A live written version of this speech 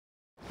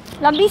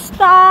La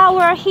Vista,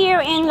 we're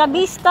here in La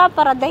Vista,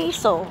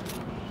 Paradiso.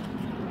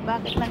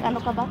 Bakit nag-ano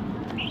ka ba?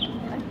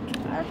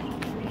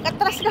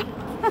 Nag-atras ka.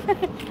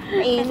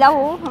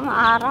 Ilaw,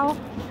 maaraw.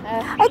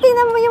 Ay,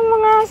 tingnan mo yung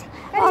mga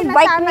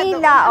bike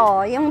nila,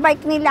 oh. Yung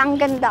bike nila, ang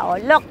ganda, oh.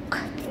 Look.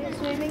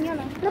 Swimming yun,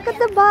 oh. Look at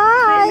the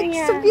bike.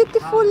 So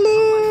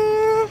beautifully.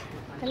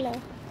 Hello.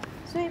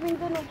 Swimming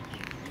doon, oh.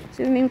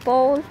 Swimming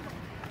pool.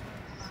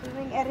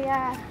 Swimming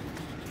area.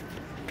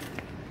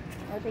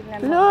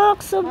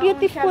 Look, so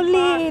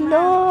beautifully.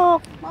 Look.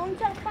 Ma On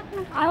Shan Park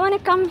na. I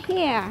wanna come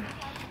here.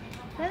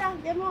 Hala,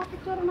 diyan mo,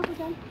 picture na ko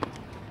dyan.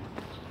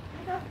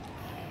 Ito.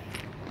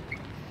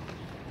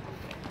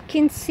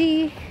 Can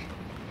see.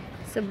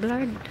 It's a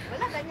blurred.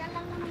 Wala, ganyan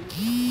lang naman.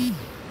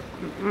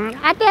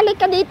 Ate,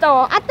 halika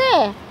dito.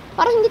 Ate,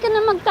 parang hindi ka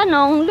na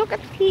magtanong. Look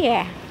at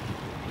here.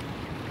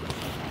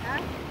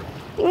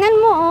 Tingnan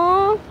mo,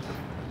 oh.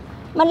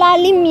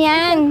 Malalim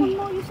yan.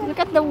 Look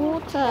at the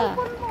water.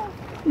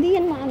 Hindi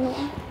yan maano.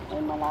 Ay,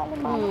 malalim.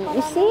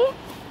 You see?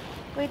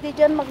 Pwede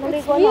dyan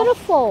magligo. It's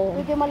beautiful.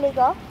 Pwede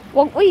maligo?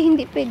 Wag, uy,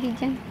 hindi pwede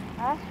dyan.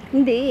 Ha?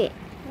 Hindi.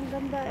 Ang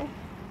ganda eh.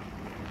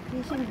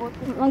 Fishing boat.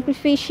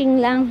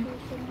 Mag-fishing lang.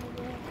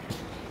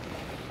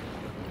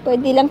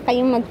 Pwede lang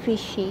kayong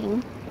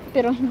mag-fishing.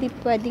 Pero hindi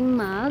pwedeng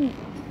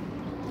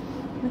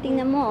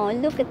tingnan mo, oh.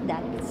 Look at that.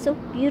 It's so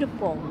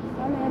beautiful.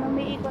 Ano yan?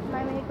 Umiikot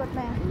na, umiikot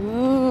na yan.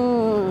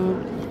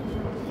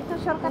 Ito,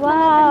 shortcut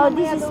Wow, natin.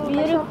 this is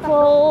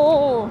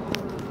beautiful.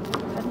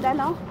 Ganda,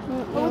 no?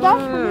 Uda,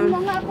 kunin mo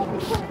nga ako.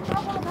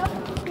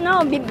 No,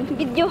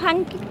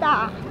 videohan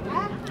kita.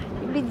 Ha?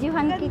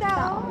 Videohan Ganda,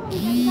 kita. oh.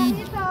 Ganda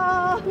ito.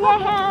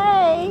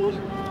 Yay!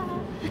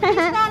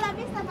 Vista, La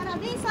Vista,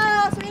 Paradiso.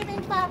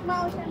 Swimming park,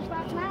 Ma On Shan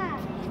Park na.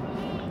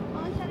 Ma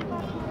On Shan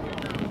Park.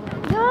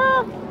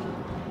 Look!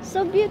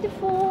 So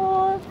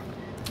beautiful.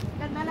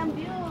 Ganda ng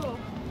view.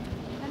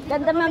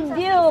 Ganda ng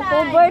view.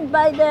 Covered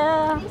by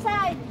the...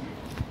 Inside.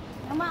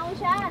 Ang Ma On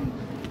Shan.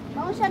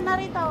 Ma On Shan na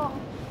rito.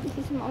 This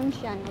is Ma On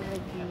Shan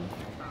already.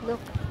 Look,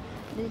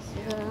 this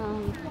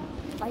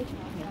bike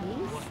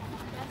place.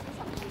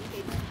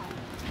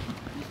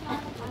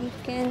 You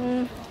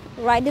can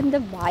ride on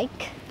the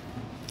bike.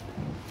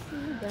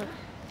 See the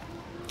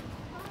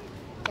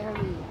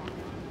area.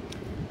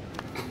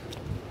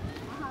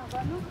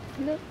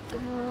 Look,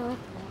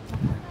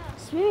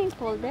 swimming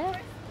pool there.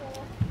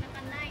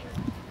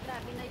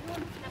 Grabe na yun.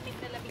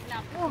 Lamig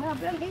na ako.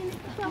 Grabe ang init.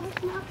 Pawis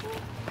na ako.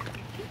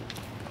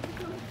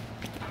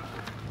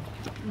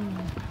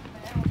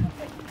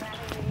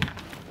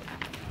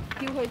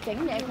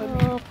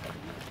 Look.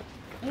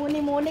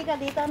 Muni-muni ka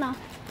dito, no?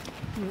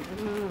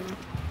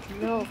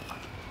 Look.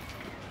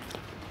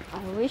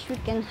 I wish we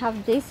can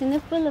have this in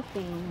the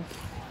Philippines.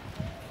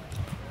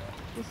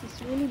 This is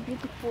really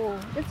beautiful.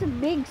 That's a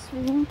big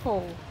swimming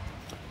pool.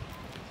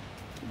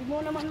 Hindi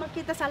mo naman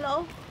makita sa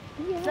loob.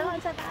 Yeah.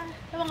 Sa taas.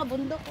 Sa mga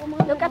bundok.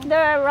 Look at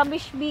the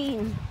rubbish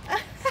bin.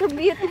 So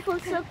beautiful,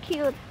 so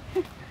cute.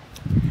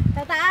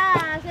 Sa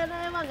taas. Yan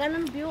na yung mga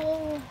ganun view.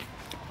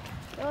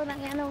 So,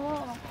 ano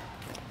mo.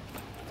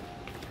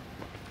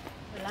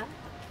 Wala?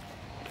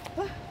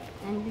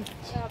 And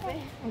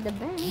the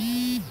bench.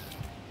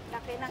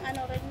 Laki ng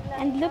ano rin nila.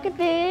 And look at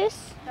this.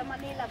 Sa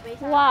Manila Bay.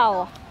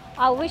 Wow.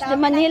 I wish the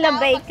Manila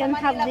Bay can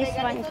have this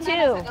one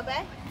too. Sa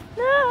gabi?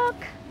 Look.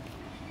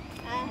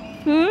 Ah,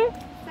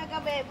 sa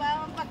gabi.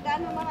 Pag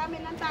gano'n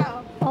marami ng tao.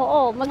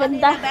 Oo,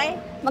 maganda. Manila Bay?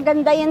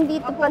 Maganda yan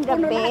dito pag Puno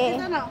lahat gabi.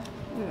 ito, no?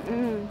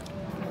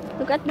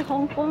 Look at the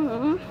Hong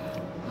Kong.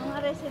 Mga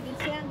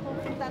residents yan.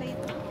 Pupunta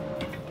rito.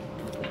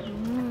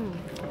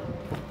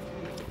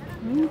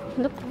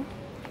 Look.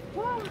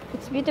 Wow.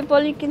 It's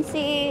beautiful. You can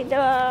see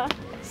the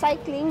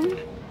cycling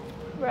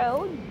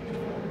road.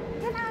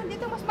 Yan ah,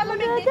 dito mas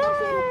malamig dito.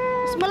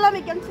 Mas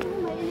malamig yan sila.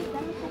 Mainit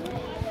na sila.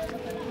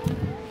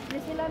 Hindi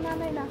sila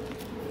nanay na.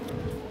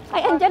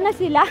 Ay, andyan na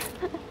sila.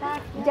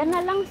 Diyan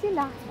na lang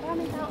sila.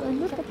 Maraming tao.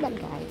 Look at that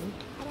guy.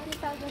 Maraming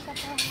tao dyan sa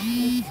tao. It's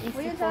easy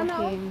Yun for sana,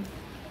 oh. him.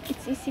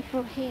 It's easy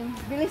for him.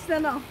 Bilis na,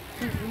 no?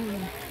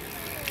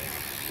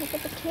 Look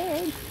at the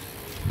kids.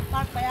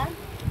 Park pa yan?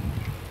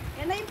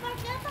 Yan na yung park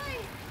yata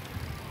eh.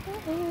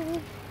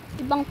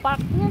 Ibang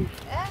park yan.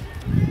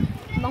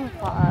 Ibang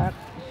park.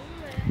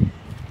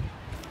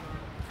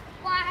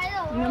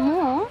 Ano mo,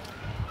 oh?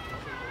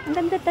 Ang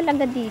ganda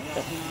talaga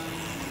dito.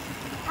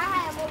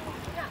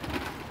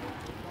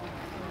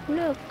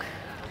 Look.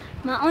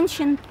 Ma On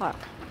Shan Park.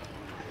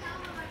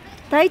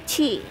 Tai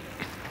Chi.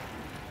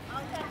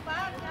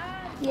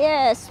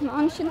 Yes,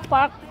 Ma On Shan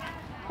Park.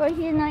 We're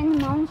here now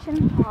in Ma On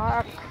Shan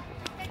Park.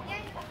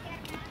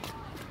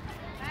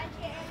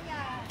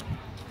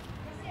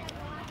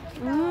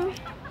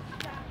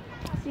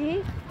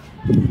 See?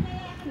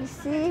 You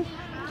see?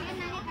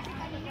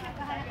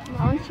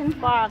 Ma On Shan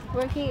Park.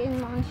 We're here in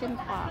Ma On Shan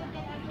Park.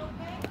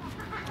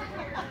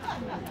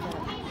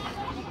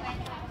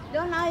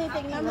 Doon na,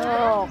 tingnan mo.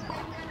 Look.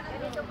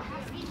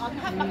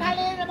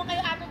 Maghalin naman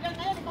kayo ato dyan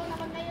ngayon. Ikaw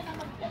naman ngayon ang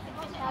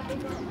magsasabi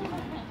ko.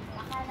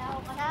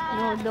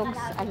 No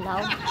dogs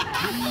allowed.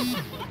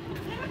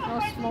 No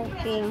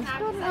smoking.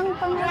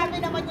 Marami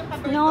naman yung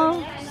pabili. No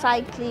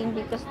cycling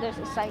because there's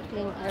a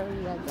cycling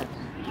area there.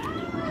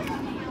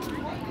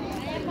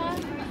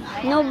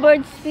 No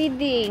birds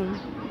feeding.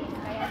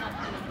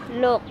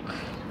 Look.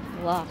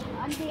 Wow.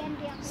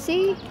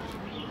 See?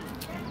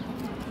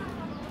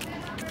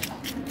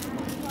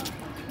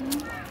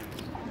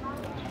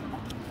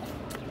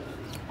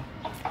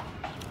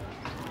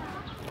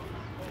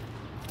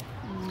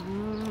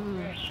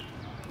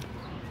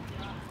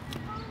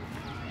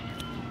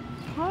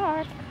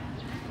 Park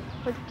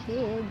for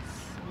kids.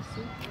 You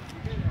see?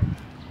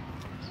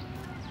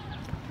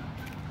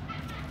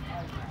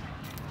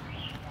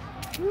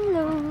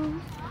 Hello.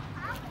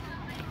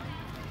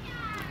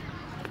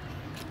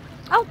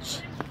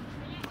 Ouch!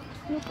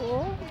 Look,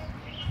 oh.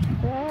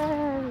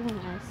 Very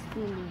nice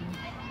feeling.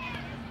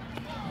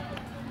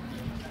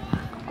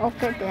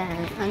 Okay then,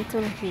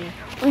 until here.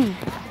 Uy,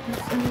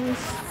 there's a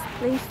nice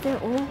place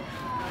there, oh.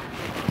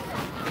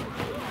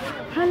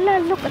 Hala,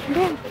 look at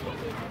them.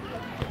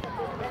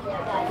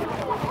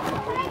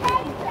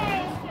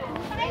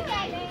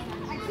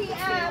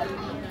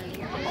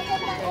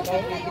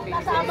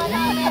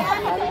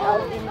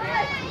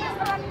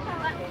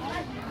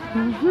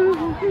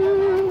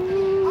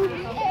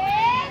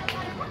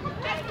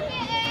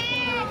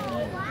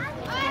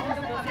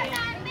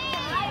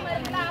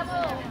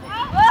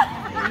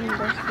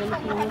 There's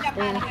Filipinos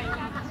there.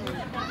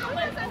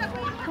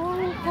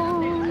 Hong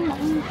Kong, Ma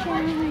On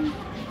Shan.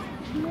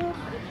 Look,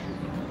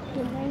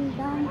 the laying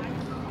down.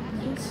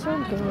 It's so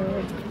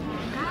good.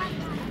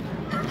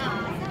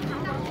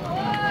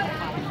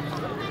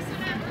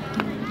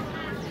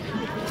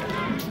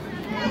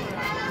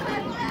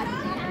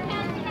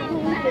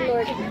 Thank you,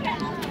 Lord.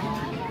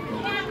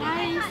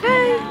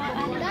 Hi!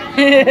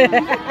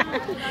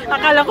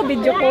 Akala ko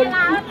video call.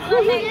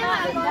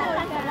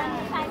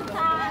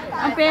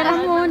 Ang pera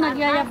mo,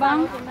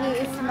 nagyayabang.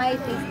 He is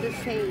mighty to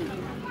save.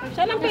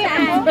 Saan ang pera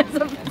mo?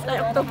 Sa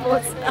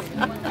octopus.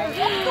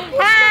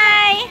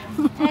 Hi!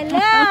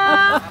 Hello!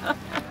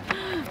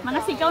 Mga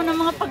sigaw ng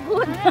mga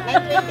pagod.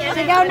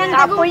 Sigaw ng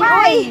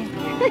tagumpay.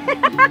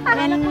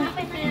 And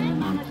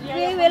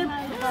we will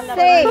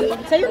say,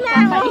 Sa'yo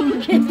na.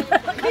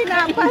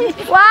 Tinapay.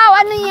 wow,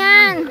 ano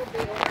yan?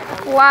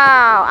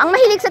 Wow, ang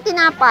mahilig sa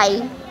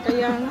tinapay.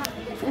 Kaya,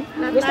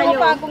 gusto mo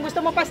pa, kung gusto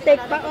mo pa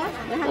steak pa, oh.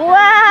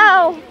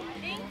 Wow!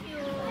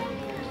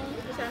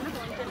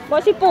 Po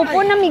si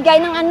Pupo namigay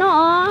ng ano,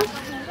 oh.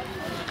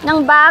 Ng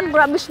bag,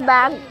 rubbish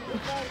bag.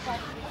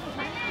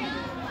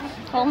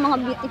 Oh, mga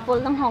beautiful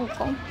ng Hong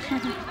Kong.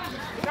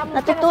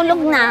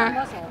 Natutulog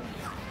na.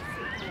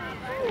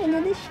 Ay,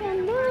 nandun siya,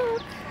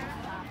 look.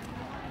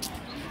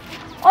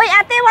 Oy,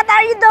 ate, what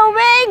are you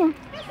doing?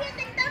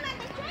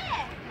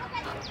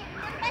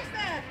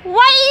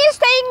 Why are you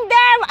staying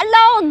there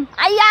alone?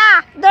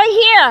 Aya, they're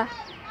here.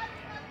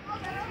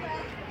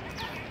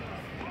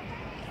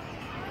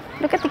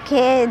 Look at the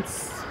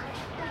kids.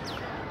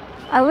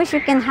 I wish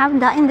you can have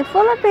that in the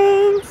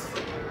Philippines.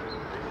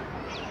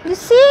 You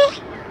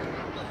see?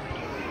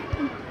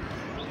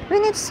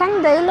 When it's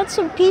Sunday, lots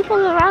of people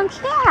around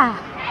here.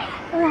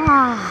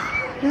 Wow,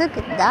 look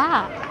at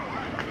that.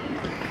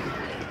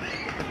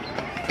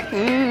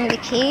 The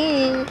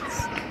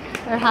kids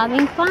are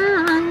having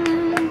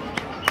fun.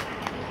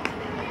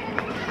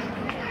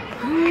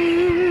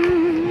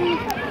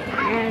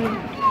 And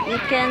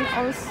you can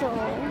also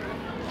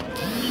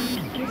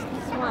use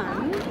this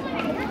one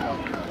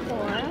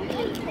for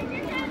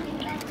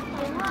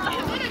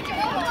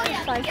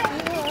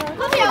sightseeing.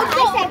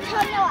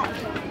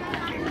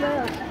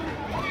 Look.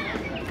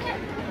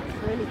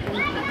 Really pretty.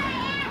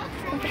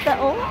 Look at that.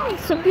 Oh,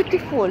 it's so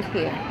beautiful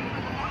here.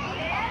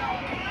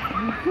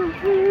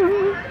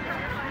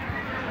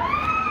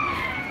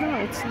 Oh,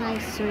 it's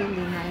nice,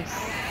 really nice.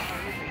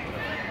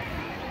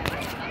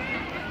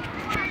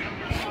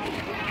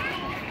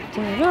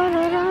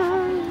 Ta-da-da-da.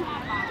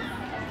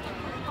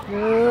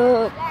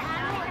 Look.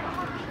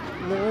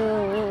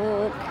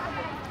 Look.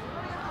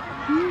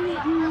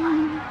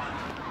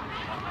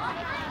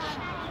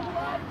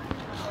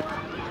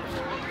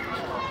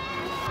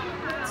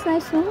 It's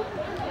nice, no?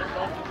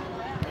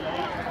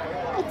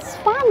 It's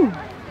fun.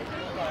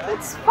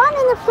 It's fun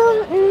in the film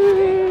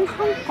in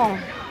Hong Kong.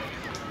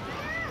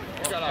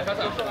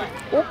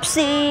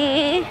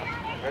 Oopsie.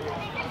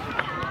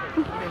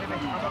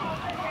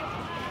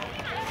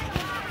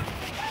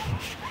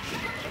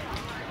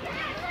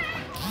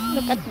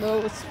 Look at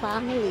those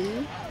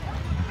family.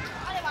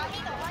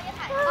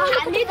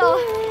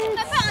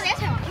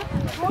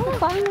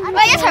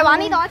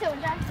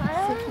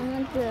 Sitting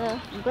on the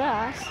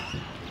grass.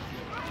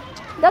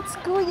 That's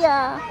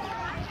Kuya.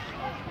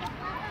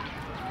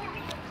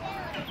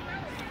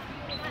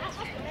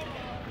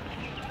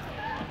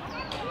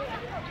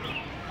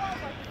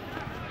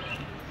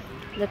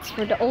 That's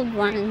for the old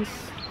ones.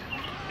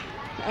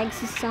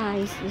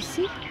 Exercise, you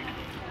see?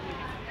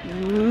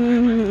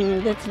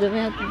 That's the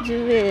way to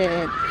do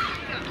it.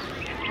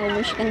 I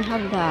wish I can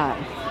have that.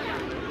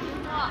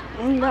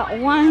 And that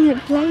one they're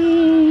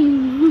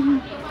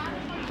playing.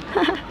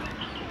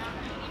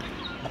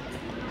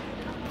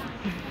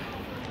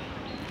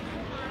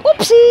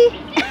 Oopsie!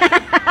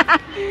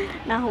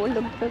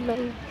 Nahulog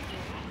tuloy.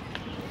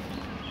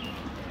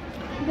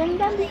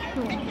 Ganda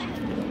dito.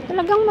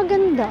 Talagang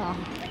maganda.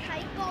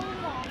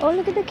 Oh,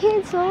 look at the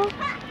kids, oh.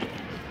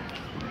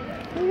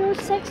 You're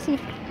sexy.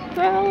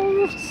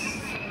 Girls.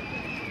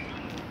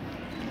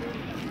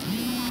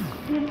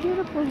 You're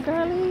beautiful,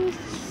 girlies.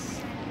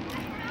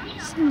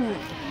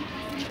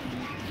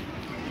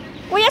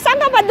 Kuya, saan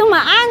ka ba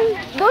dumaan?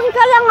 Doon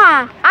ka lang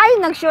ah. Ay,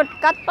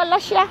 nag-shortcut pala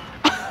siya.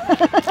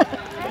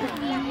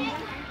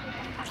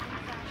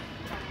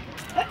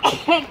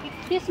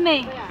 Excuse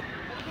me.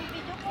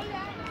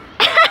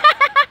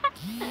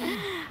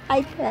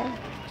 I tell.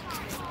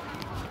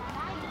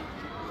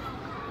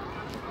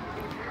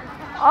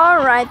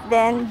 Alright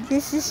then,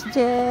 this is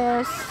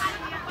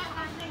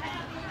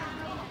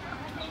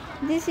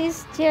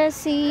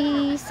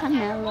Jersey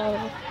Sanello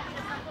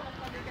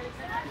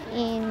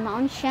in Ma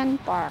On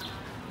Shan Park.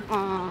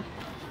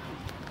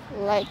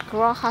 Like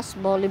Rojas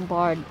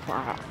Boulevard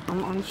Park.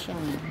 Ma On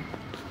Shan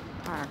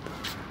Park.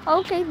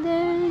 Okay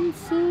then,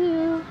 see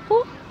you.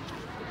 Oh,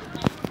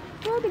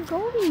 where are they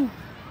going?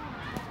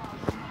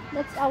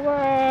 That's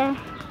our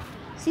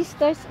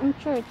sisters in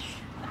church.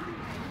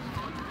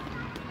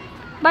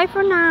 Bye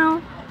for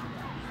now.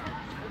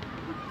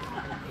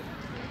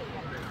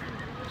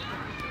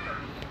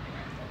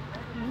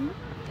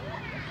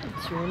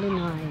 It's really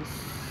nice.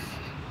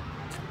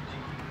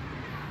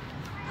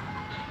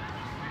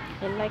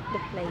 I like the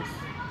place.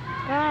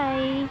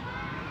 Bye.